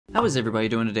How is everybody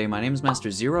doing today? My name is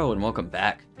Master Zero and welcome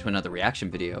back to another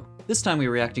reaction video. This time we're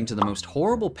reacting to the most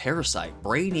horrible parasite,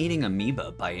 brain-eating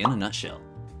amoeba by In a Nutshell.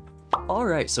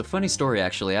 Alright, so funny story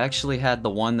actually. I actually had the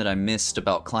one that I missed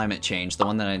about climate change, the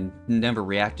one that I never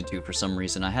reacted to for some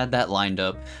reason. I had that lined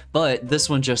up, but this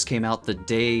one just came out the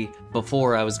day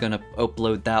before I was gonna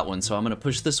upload that one, so I'm gonna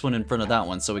push this one in front of that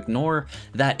one, so ignore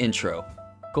that intro.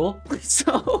 Cool?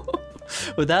 So,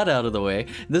 with that out of the way,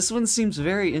 this one seems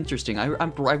very interesting. I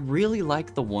really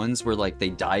like the ones where like they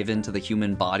dive into the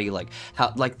human body, like how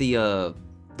the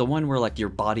one where like your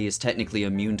body is technically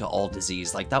immune to all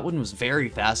disease. Like that one was very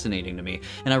fascinating to me,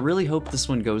 and I really hope this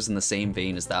one goes in the same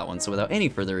vein as that one. So without any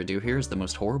further ado, here's the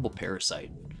most horrible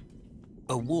parasite.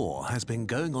 A war has been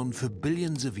going on for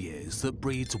billions of years that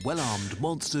breeds well-armed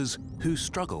monsters who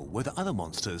struggle with other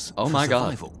monsters for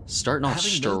survival. God, starting off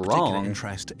Having strong. no particular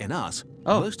interest in us,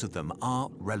 most of them are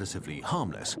relatively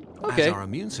harmless, as our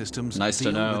immune systems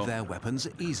deal with their weapons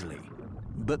easily.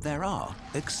 But there are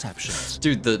exceptions.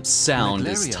 Dude, the sound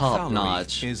is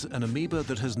top-notch. Is an amoeba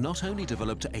that has not only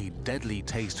developed a deadly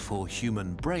taste for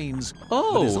human brains,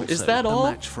 but is also is that all?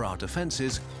 a match for our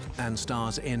defenses and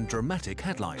stars in dramatic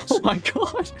headlines. Oh my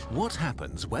god! What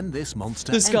happens when this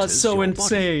monster This got so your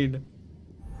insane. Body?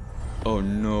 Oh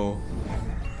no.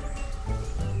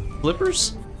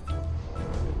 Flippers?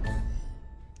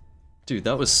 Dude,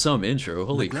 that was some intro.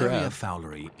 Holy Naegleria crap.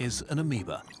 fowleri is an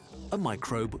amoeba, a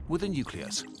microbe with a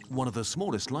nucleus, one of the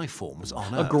smallest life forms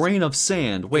on Earth. A grain of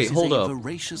sand. Wait, hold up. It is a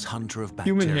voracious hunter of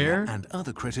Human bacteria hair? and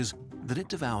other critters that it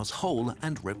devours whole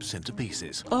and rips into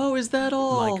pieces. Oh, is that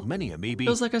all? Like many amoebae,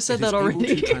 feels like I said it is that already.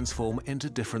 able to transform into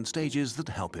different stages that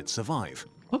help it survive.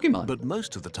 Pokemon. But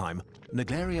most of the time,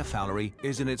 Naegleria fowleri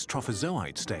is in its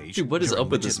trophozoite stage. Dude, what is up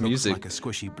with this music? Like a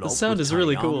squishy blob the sound with is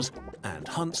really tiny cool. arms, and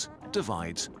hunts,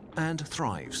 divides, and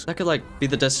thrives. That could like be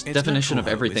the definition of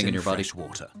everything in your body. Fresh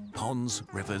water, ponds,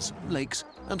 rivers, lakes,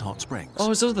 and hot springs.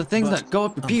 Oh, is those the things that go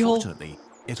up your pee hole? Unfortunately,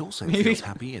 it also feels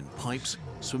happy in pipes,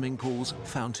 swimming pools,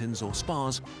 fountains, or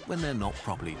spas when they're not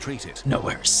properly treated.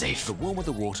 Nowhere is safe. The warmer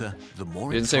the water, the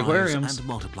more Didn't it say thrives aquariums. and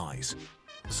multiplies.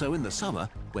 So in the summer,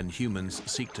 when humans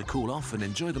seek to cool off and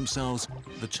enjoy themselves,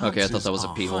 the chances I thought that was a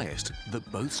are pee hole. highest that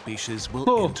both species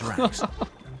will interact.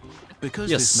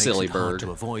 Because You this makes silly it hard bird.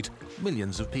 to avoid,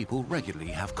 millions of people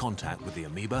regularly have contact with the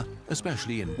amoeba,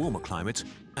 especially in warmer climates,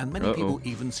 and many people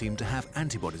even seem to have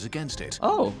antibodies against it.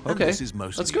 Oh, And okay. this is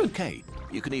mostly That's good. okay.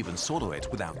 You can even swallow it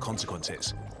without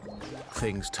consequences.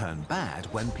 Things turn bad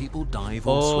when people dive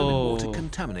or swim in water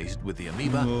contaminated with the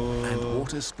amoeba and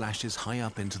water splashes high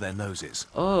up into their noses.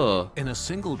 In a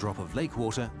single drop of lake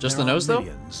water, Just there the are nose, though?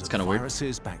 millions It's of kinda weird.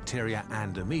 viruses, bacteria,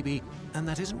 and amoebae, and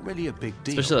that isn't really a big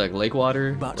deal. Especially like lake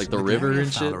water, But like the river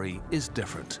and shit. fowleri is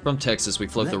different. From Texas, we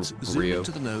float Let's the zoom Rio.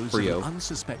 into the nose of an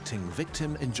unsuspecting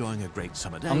victim enjoying a great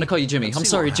summer day. I'm gonna call you Jimmy. and I'm see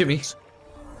sorry, what Jimmy. happens.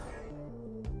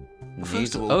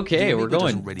 First of all, Okay, the we're amoeba going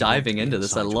doesn't really diving want to into be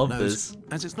this. I inside your love nose, this.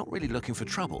 as it's not really looking for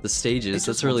trouble. The stages, It just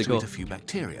that's really wants to cool. eat a few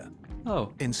bacteria.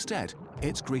 Oh. Instead,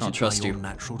 it's greeted by trust your you.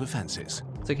 natural defenses.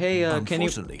 It's like, hey, can you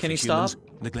for stop? humans,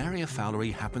 Naegleria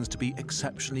fowleri happens to be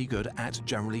exceptionally good at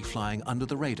generally flying under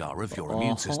the radar of your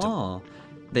immune system.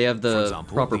 They have For the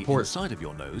example, proper the port. inside of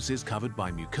your nose is covered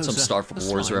by mucosa, Some Star a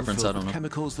Wars slime reference, I filled don't with know.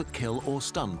 chemicals that kill or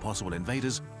stun possible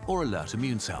invaders or alert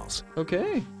immune cells.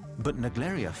 Okay. But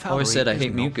Naegleria fowleri Always said I is hate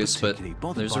not mucus, but particularly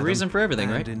bothered there's by a reason them, for everything,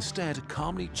 and right? instead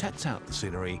calmly checks out the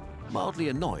scenery, mildly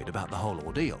annoyed about the whole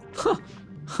ordeal.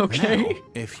 Okay. Now,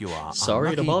 if you are Sorry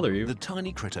to unlucky, bother you. the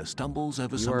tiny critter stumbles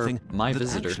over You are something my that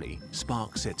visitor. actually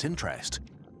sparks its interest.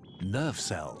 Nerve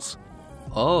cells.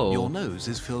 Oh. Your nose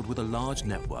is filled with a large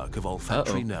network of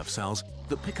olfactory nerve cells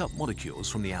that pick up molecules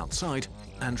from the outside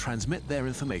and transmit their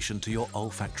information to your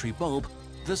olfactory bulb,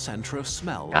 the center of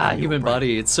smell. Ah, in your human brain.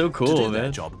 body, it's so To cool, do their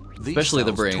man. job, these Especially the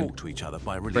cells brain. talk to each other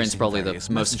by Brain's releasing probably the various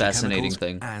most messenger fascinating chemicals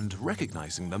thing. and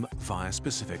recognizing them via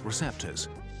specific receptors.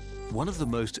 One of the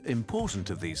most important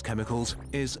of these chemicals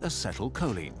is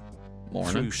acetylcholine.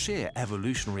 Morning. Through sheer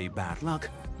evolutionary bad luck,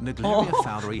 Naegleria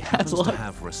fowleri happens to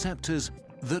have receptors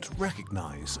that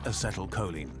recognize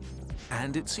acetylcholine.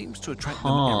 And it seems to attract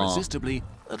them irresistibly,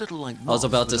 a little like moths I was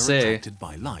about that to are say. attracted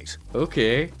by light.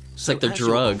 Okay. It's like the as your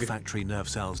drug. olfactory nerve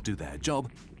cells do their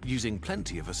job, using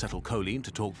plenty of acetylcholine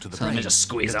to talk to the So let brain. me just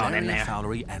squeeze on in Naegleria there.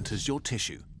 fowleri enters your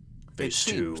tissue. It Phase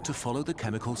seems 2. to follow the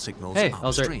chemical signals Hey, I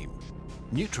was right. upstream.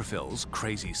 Neutrophils,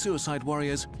 crazy suicide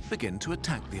warriors, begin to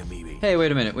attack the amoebae. Hey,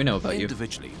 wait a minute. We know about you.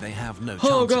 Individually, they have no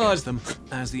Oh, chance God. against them,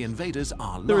 as the invaders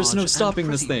are large There is no and stopping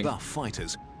this pretty thing. buff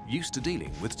fighters, used to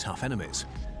dealing with tough enemies.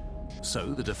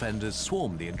 So the defenders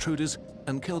swarm the intruders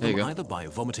and kill There them you go. either by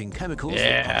vomiting chemicals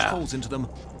that punch holes into them,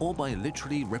 or by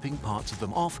literally ripping parts of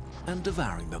them off and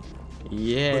devouring them.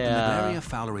 Yeah.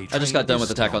 I just got done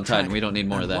with Attack on Titan. We don't need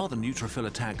more of that. While the neutrophil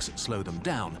attacks slow them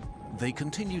down, they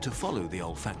continue to follow the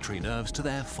olfactory nerves to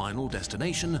their final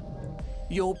destination,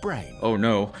 your brain. Oh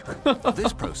no.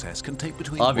 This process can take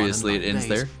between Obviously 1 and 9 it ends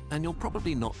days, there. and you'll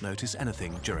probably not notice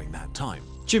anything during that time.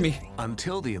 Jimmy.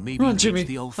 Until the amoeba Run, reach Jimmy.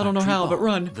 the I olfactory don't know how, but bulb,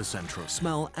 run. the center of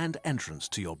smell and entrance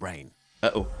to your brain.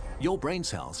 Uh-oh. Your brain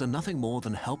cells are nothing more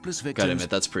than helpless victims. Gotta admit,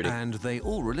 that's pretty. And they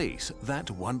all release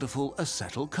that wonderful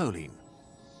acetylcholine.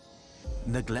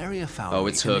 Naegleria fowleri Oh,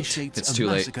 it's hooked. initiates It's a too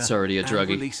late. massacre It's already a and druggie.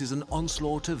 releases an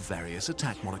onslaught of various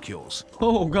attack molecules.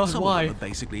 Oh god, Some why? of them are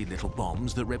basically little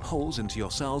bombs that rip holes into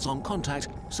your cells on contact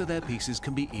so their pieces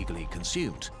can be eagerly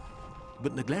consumed.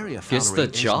 But Naegleria fowleri Gets the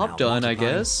is job now done, I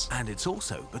multiplying, guess. And it's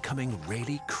also becoming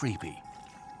really creepy.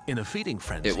 In a feeding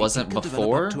frenzy, It wasn't can develop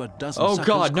before? up to a dozen Oh suckers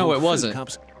god, no, called it food wasn't.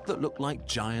 cups that look like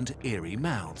giant, eerie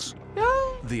mouths. Yeah.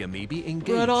 The amoeba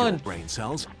engage Right your on. brain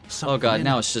cells. Oh god,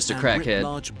 now it's just a and rip crackhead.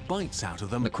 large bites out of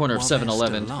them In the corner of while they're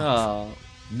 7-Eleven. still alive.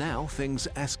 Oh. Now things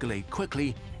escalate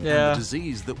quickly, Yeah. and the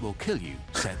disease that will kill you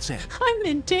sets in. I'm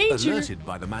in danger. Alerted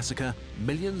by the massacre,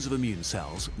 millions of immune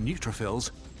cells,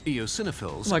 neutrophils,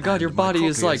 eosinophils, Oh my god, and your body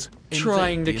is like microglias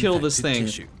trying invade to the kill this infected thing.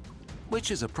 tissue, which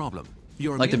is a problem.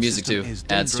 Your Like the immune music system too. is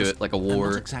Adds to dangerous it like a and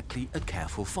war. not exactly a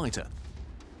careful fighter.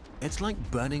 It's like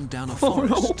burning down a Oh,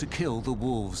 forest no. to kill the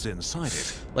wolves inside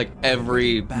it. Like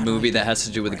every Bad movie that idea, has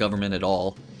to do with the right? government at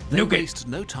all. They Nuke it. waste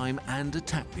no time and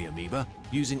attack the amoeba,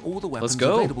 using all the weapons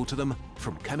go. available to them,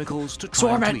 from chemicals to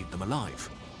Swarm trying to it. eat them alive.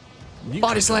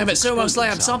 Body slam it, Neutrophils sumo expose slam,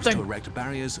 themselves something. To erect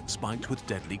barriers spiked with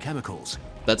deadly chemicals.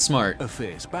 That's smart. A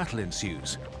fierce battle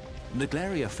ensues.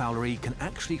 Naegleria fowleri can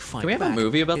actually fight Can we have a back,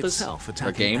 movie about this? itself Or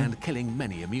attacking game? and killing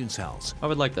many immune cells. I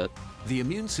would like that. The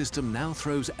immune system now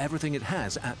throws everything it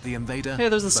has at the invader. Hey,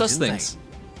 there's the but sus in vain. things.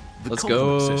 The Let's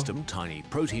complement go. system, tiny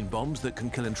protein bombs that can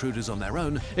kill intruders on their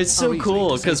own. It's are so easily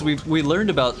cool because we disabled. learned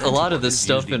about a lot of this Antibodies,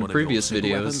 stuff usually in one of your previous super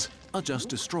videos. weapons, are just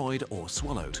destroyed or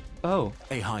swallowed. Oh.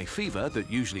 A high fever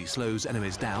that usually slows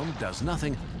enemies down does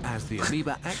nothing, as the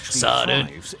amoeba actually Sudden.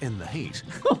 thrives in the heat.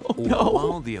 Oh, All no. the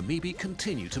while, the amoeba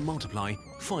continue to multiply,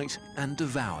 fight, and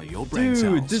devour your brain Dude,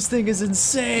 cells. this thing is A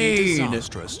insane.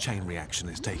 disastrous chain reaction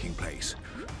is taking place.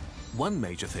 One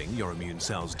major thing your immune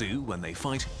cells do when they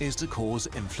fight is to cause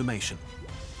inflammation,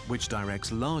 which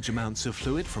directs large amounts of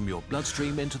fluid from your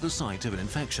bloodstream into the site of an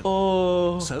infection.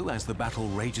 Oh. So as the battle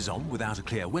rages on without a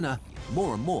clear winner,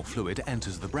 more and more fluid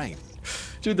enters the brain.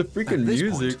 Dude, the freaking At this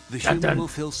music. point, the human will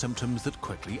feel symptoms that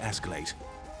quickly escalate.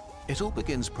 It all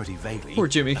begins pretty vaguely. Poor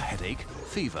Jimmy. A headache,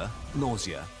 fever,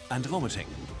 nausea, and vomiting.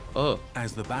 Oh.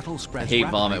 As the battle spreads I hate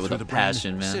rapidly vomit with through a the brain,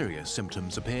 passion, man. serious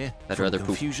symptoms appear I'd from rather poop.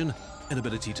 confusion,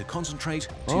 inability to concentrate,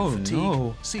 to Oh, fatigue,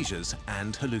 no. seizures,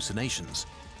 and hallucinations.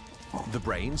 The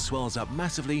brain swells up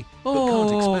massively, but Oh.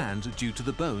 can't expand due to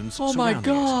the bones Oh my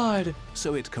surrounding it. god.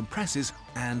 So it compresses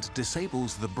and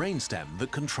disables the brainstem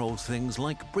that controls things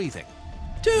like breathing.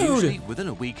 Usually, Dude. within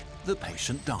a week, the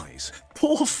patient dies.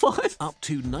 Poor fun. Up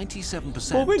to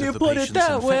 97% Well, when you of the put it patients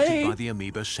that infected way. by the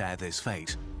amoeba share this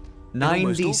fate. In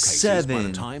almost all cases, by the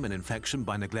 97. time an infection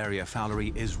by Naegleria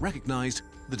fowleri is recognized,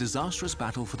 the disastrous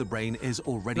battle for the brain is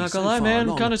already Not so gonna lie, far man,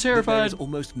 along kinda that there terrified. is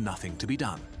almost nothing to be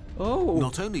done. Oh.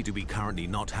 Not only do we currently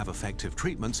not have effective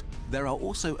treatments, there are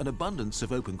also an abundance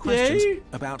of open questions Yay.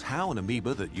 about how an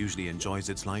amoeba that usually enjoys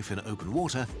its life in open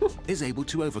water is able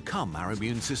to overcome our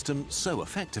immune system so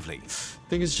effectively.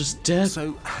 Thing is just dead.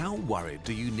 So how worried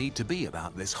do you need to be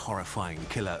about this horrifying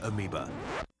killer amoeba?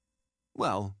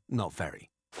 Well, not very.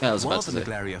 I was While about to the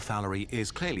say. Naegleria fowleri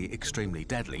is clearly extremely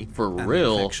deadly, For and the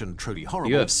real, infection truly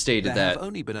horrible, you have stated there that have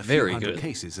only been a very few hundred good.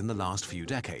 cases in the last few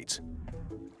decades.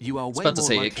 You are way about to more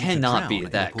say, it likely to cannot be drown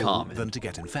in that a pool common. than to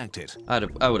get infected. I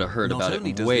would have heard Not about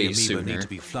only it does way the amoeba sooner. need to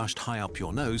be flushed high up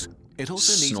your nose, it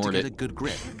also needs to Snort get it. a good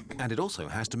grip, and it also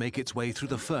has to make its way through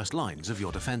the first lines of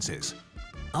your defenses.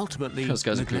 Ultimately, Those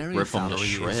guys could Naegleria rip 'em to fowleri is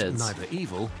shreds. neither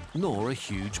evil nor a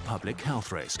huge public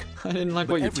health risk. I didn't like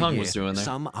But what your every tongue year, was doing there.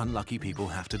 some unlucky people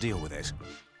have to deal with it.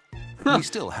 We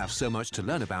still have so much to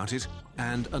learn about it,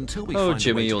 and until we Oh, find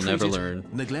Jimmy, a way to you'll treat never it, learn.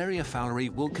 Naegleria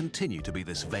fowleri will continue to be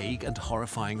this vague and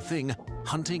horrifying thing,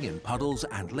 hunting in puddles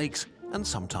and lakes, and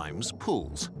sometimes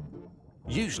pools.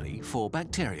 Usually for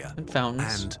bacteria, And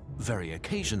fountains. and very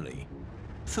occasionally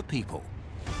for people.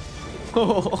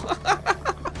 Oh.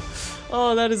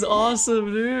 Oh, that is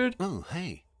awesome, dude. Oh,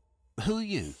 hey, who are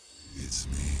you? It's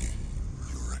me,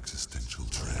 your existential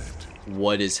dread.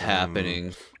 What is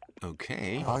happening?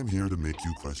 Okay. I'm here to make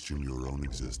you question your own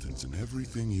existence and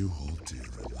everything you hold dear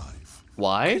in life.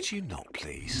 Why? Could you not,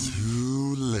 please?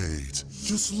 Too late.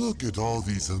 Just look at all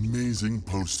these amazing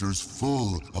posters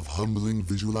full of humbling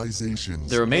visualizations.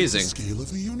 They're amazing. Of the scale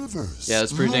of the universe. Yeah,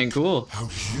 it's pretty dang cool. How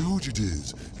huge it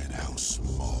is and how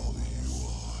small you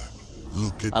are.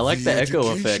 Look at I like the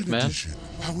echo effect, man. Edition,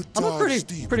 I'm a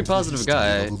pretty positive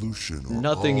guy.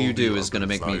 Nothing you do is gonna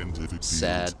make me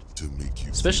sad.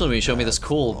 Especially when you show me this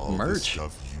cool merch.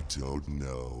 Stuff you don't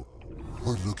know.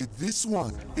 Or look at this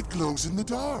one. It glows in the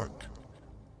dark.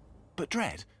 But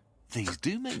Dread, these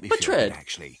do make me But feel Dread. good,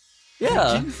 actually.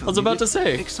 Yeah, I was about to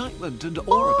say. Excitement and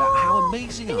awe about how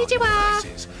amazing our device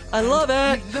is. I love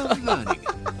it. We love learning.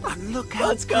 And look how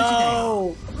Let's pretty they are.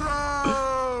 go.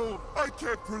 No! I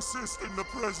can't persist in the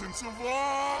presence of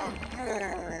awe.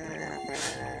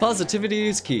 Positivity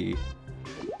is key.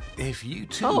 If you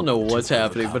too I don't know want to what's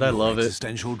happening, but I overcome love it.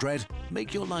 existential dread,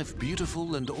 make your life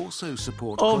beautiful and also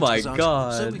support Oh my Kurzgesagt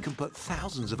God. so we can put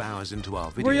thousands of hours into our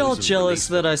videos. Were y'all and jealous release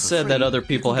that them I for said that free? other You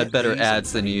people can had get better these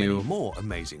ads and than many you? more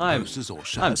amazing I'm posters or I'm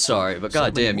shirts sorry, and but so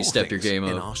many goddamn, you more stepped your things game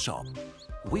in up. our shop.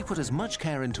 We put as much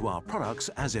care into our products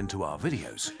as into our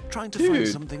videos, trying to Dude. find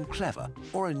something clever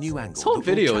or a new angle. This whole that will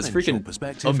video is challenge your freaking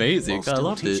perspective amazing. while I still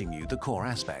loved it. teaching you the core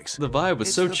aspects. The vibe was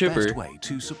It's so the chipper. best way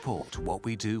to support what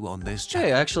we do on this channel.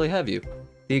 Hey, I actually have you.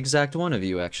 The exact one of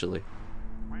you, actually.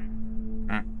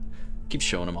 Keep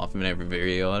showing them off in every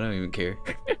video, I don't even care.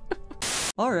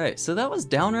 Alright, so that was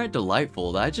downright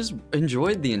delightful. I just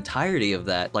enjoyed the entirety of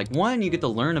that. Like, one, you get to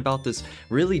learn about this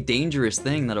really dangerous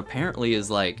thing that apparently is,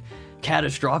 like,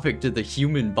 catastrophic to the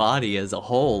human body as a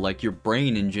whole, like your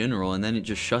brain in general, and then it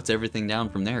just shuts everything down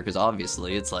from there, because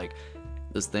obviously it's like,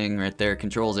 this thing right there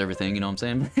controls everything, you know what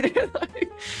I'm saying?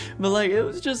 But like, it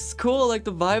was just cool, like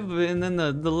the vibe of it, and then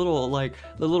the little, like,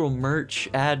 the little merch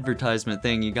advertisement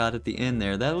thing you got at the end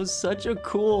there, that was such a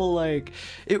cool, like,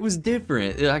 it was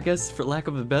different, I guess, for lack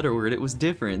of a better word, it was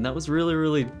different, and that was really,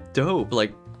 really dope,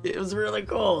 like, it was really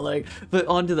cool, like, but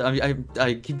onto the,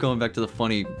 I keep going back to the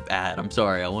funny ad, I'm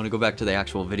sorry, I want to go back to the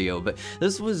actual video, but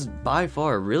this was by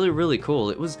far really, really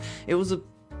cool. It was a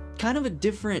kind of a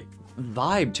different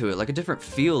vibe to it, like a different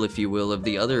feel, if you will, of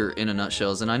the other In a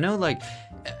Nutshells, and I know, like,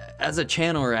 as a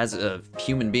channel or as a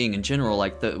human being in general,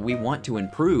 like, we want to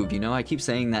improve, you know, I keep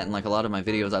saying that in like a lot of my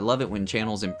videos. I love it when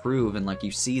channels improve and like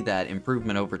you see that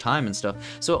improvement over time and stuff,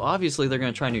 so obviously they're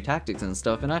gonna try new tactics and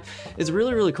stuff, and it's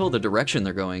really, really cool the direction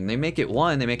they're going. They make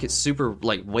it super,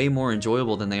 like, way more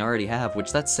enjoyable than they already have,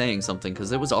 which that's saying something,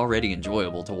 because it was already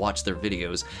enjoyable to watch their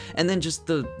videos, and then just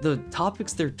the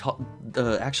topics they're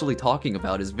actually talking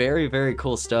about is very, very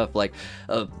cool stuff, like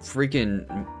a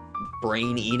freaking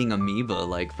brain-eating amoeba,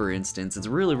 like, for instance. It's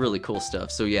really, really cool stuff.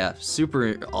 So yeah,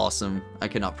 super awesome. I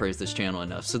cannot praise this channel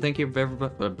enough. So thank you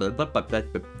everybody.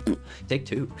 Take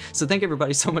two. So thank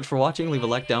everybody so much for watching. Leave a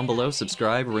like down below,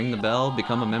 subscribe, ring the bell,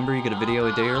 become a member. You get a video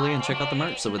a day early, and check out the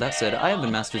merch. So with that said, I have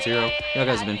been Master Zero. Y'all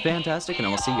guys have been fantastic, and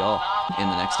I will see y'all in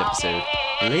the next episode.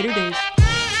 Later days.